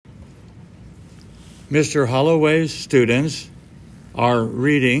Mr. Holloway's students are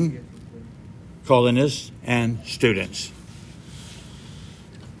reading Colonists and Students.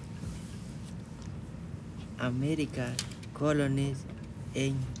 American colonies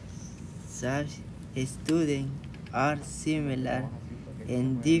and such students are similar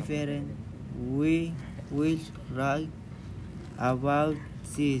and different. We will write about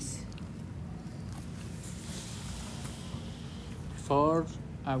this. First,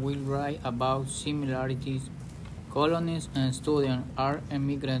 I will write about similarities. Colonists and students are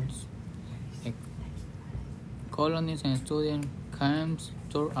immigrants. Colonists and students came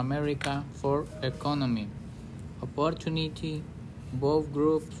to America for economic opportunity. Both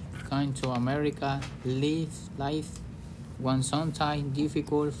groups came to America. Life was sometimes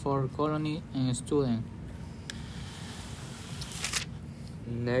difficult for colonists and students.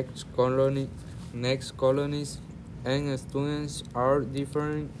 Next colonies and students are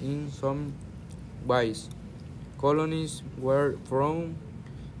different in some ways. Colonies were from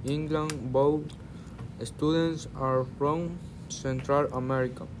England, both students are from Central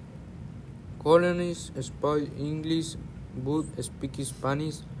America. Colonies speak English but speak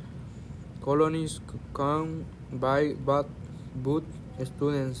Spanish. Colonies come by but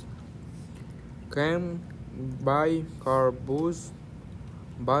students came by car, bus,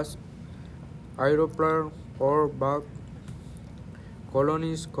 aeroplane, or boat.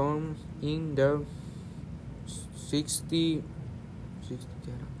 Colonies come in the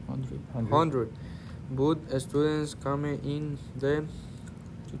 100, but students come in the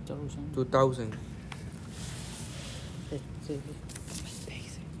 2000.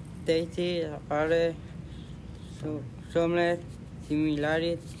 They are similar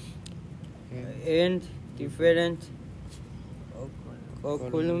and different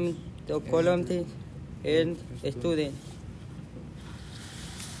columns and students.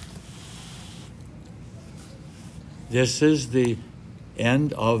 This is the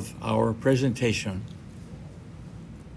end of our presentation.